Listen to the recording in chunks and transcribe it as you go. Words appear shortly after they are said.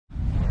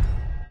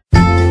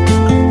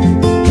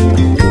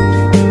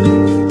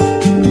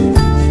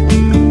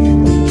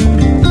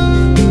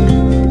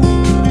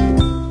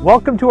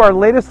Welcome to our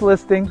latest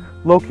listing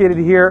located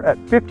here at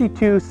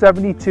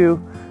 5272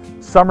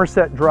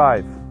 Somerset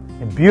Drive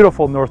in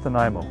beautiful North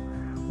Nanaimo.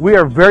 We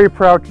are very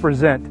proud to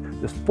present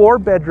this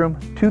 4-bedroom,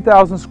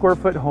 2,000 square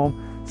foot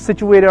home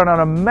situated on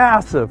a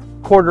massive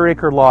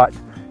quarter-acre lot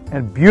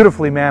and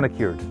beautifully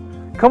manicured.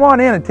 Come on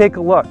in and take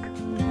a look.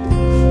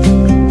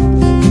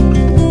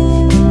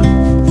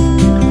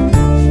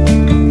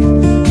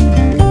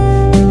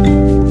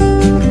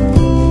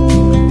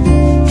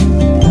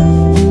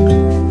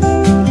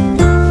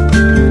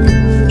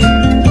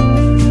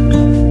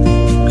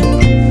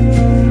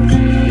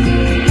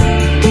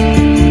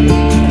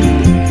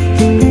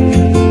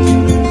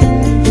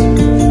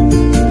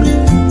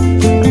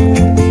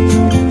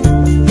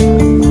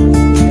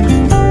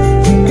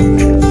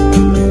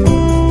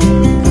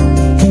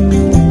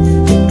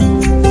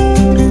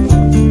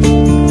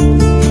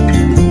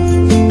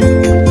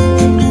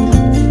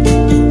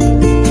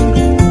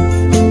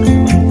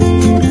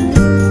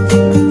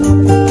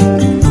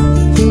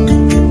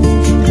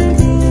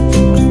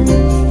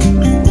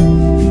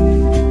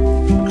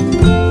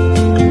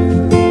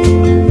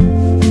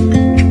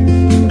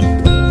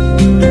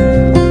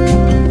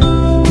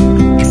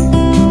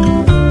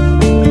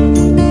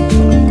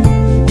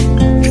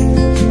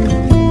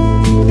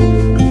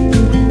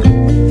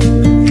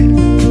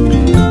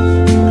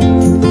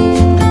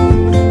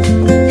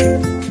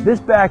 This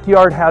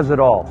backyard has it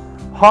all.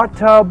 Hot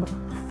tub,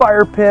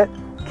 fire pit,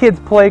 kids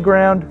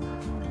playground,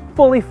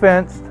 fully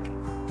fenced.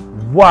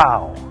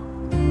 Wow!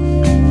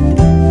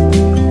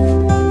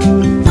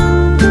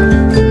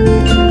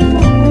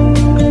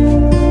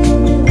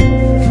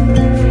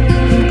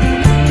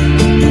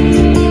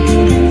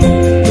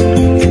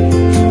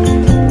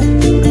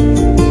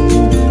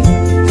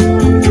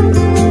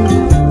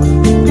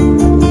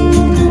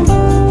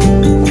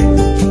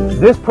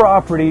 This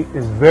property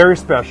is very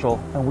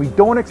special and we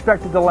don't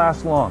expect it to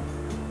last long.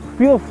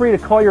 Feel free to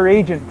call your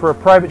agent for a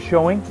private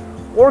showing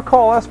or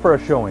call us for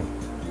a showing.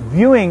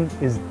 Viewing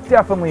is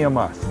definitely a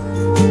must.